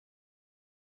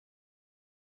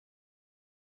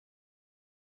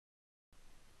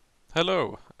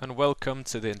Hello, and welcome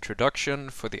to the introduction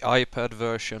for the iPad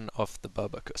version of the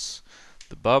Babakus.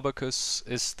 The Babakus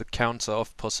is the counter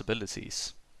of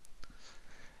possibilities.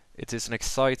 It is an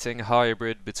exciting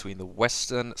hybrid between the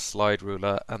Western slide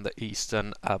ruler and the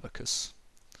Eastern Abacus.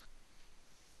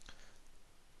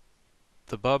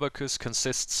 The Babakus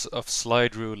consists of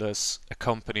slide rulers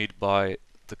accompanied by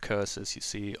the cursors you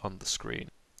see on the screen,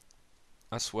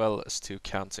 as well as two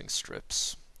counting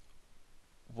strips,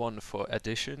 one for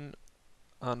addition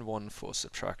and one for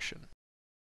subtraction.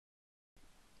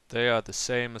 They are the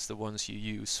same as the ones you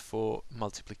use for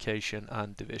multiplication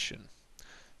and division.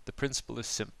 The principle is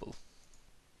simple.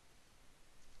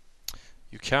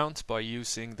 You count by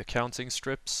using the counting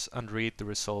strips and read the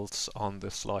results on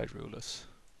the slide rulers.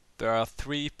 There are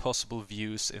three possible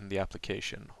views in the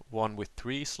application, one with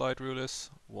 3 slide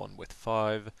rulers, one with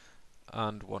 5,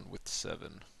 and one with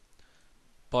 7.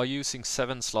 By using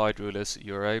 7 slide rulers,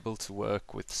 you are able to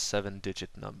work with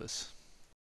 7-digit numbers.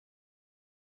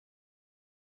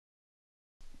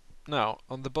 Now,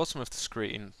 on the bottom of the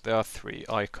screen, there are 3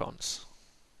 icons.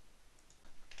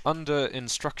 Under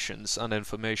instructions and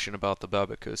information about the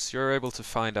Babakus, you're able to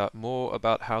find out more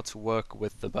about how to work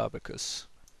with the Babakus,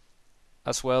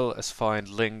 as well as find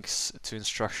links to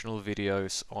instructional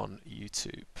videos on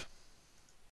YouTube.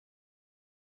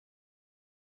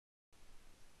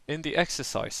 In the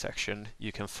exercise section,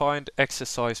 you can find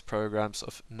exercise programs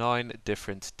of 9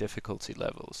 different difficulty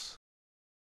levels.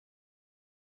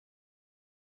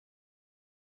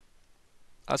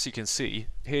 As you can see,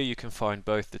 here you can find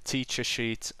both the teacher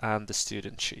sheet and the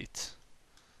student sheet.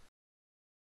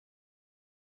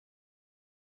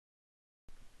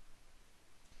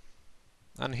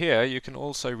 And here you can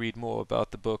also read more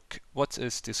about the book What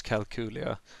is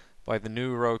Dyscalculia by the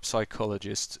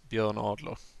neuropsychologist Björn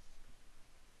Adler.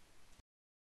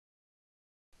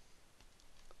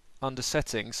 Under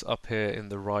settings up here in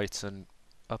the right and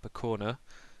upper corner,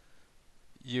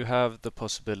 you have the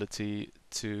possibility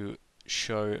to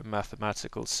show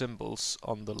mathematical symbols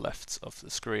on the left of the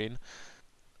screen.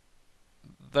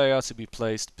 They are to be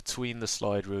placed between the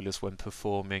slide rulers when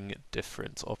performing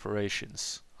different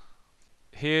operations.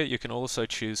 Here you can also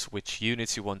choose which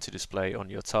units you want to display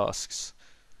on your tasks.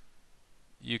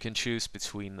 You can choose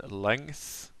between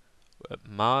length,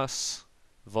 mass,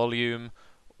 volume,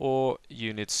 or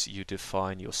units you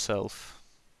define yourself.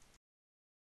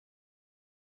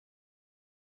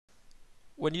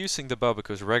 When using the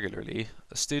Babakus regularly,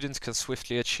 a student can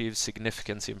swiftly achieve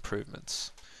significant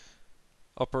improvements.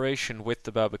 Operation with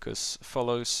the Babakus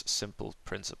follows simple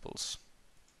principles.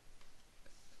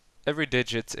 Every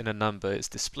digit in a number is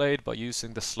displayed by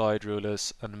using the slide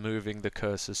rulers and moving the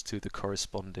cursors to the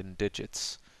corresponding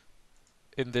digits.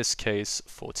 In this case,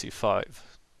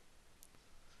 45.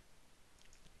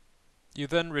 You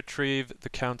then retrieve the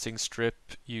counting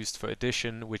strip used for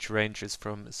addition, which ranges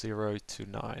from 0 to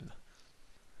 9.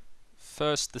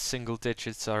 First the single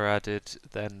digits are added,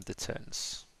 then the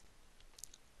tens.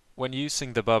 When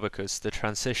using the Babakus, the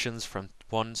transitions from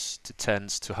ones to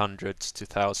tens to hundreds to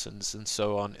thousands and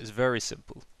so on is very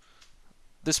simple.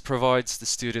 This provides the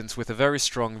student with a very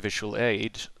strong visual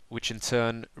aid, which in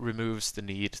turn removes the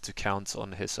need to count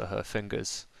on his or her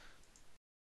fingers.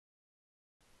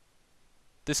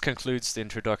 This concludes the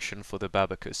introduction for the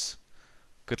Babakus.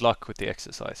 Good luck with the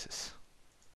exercises.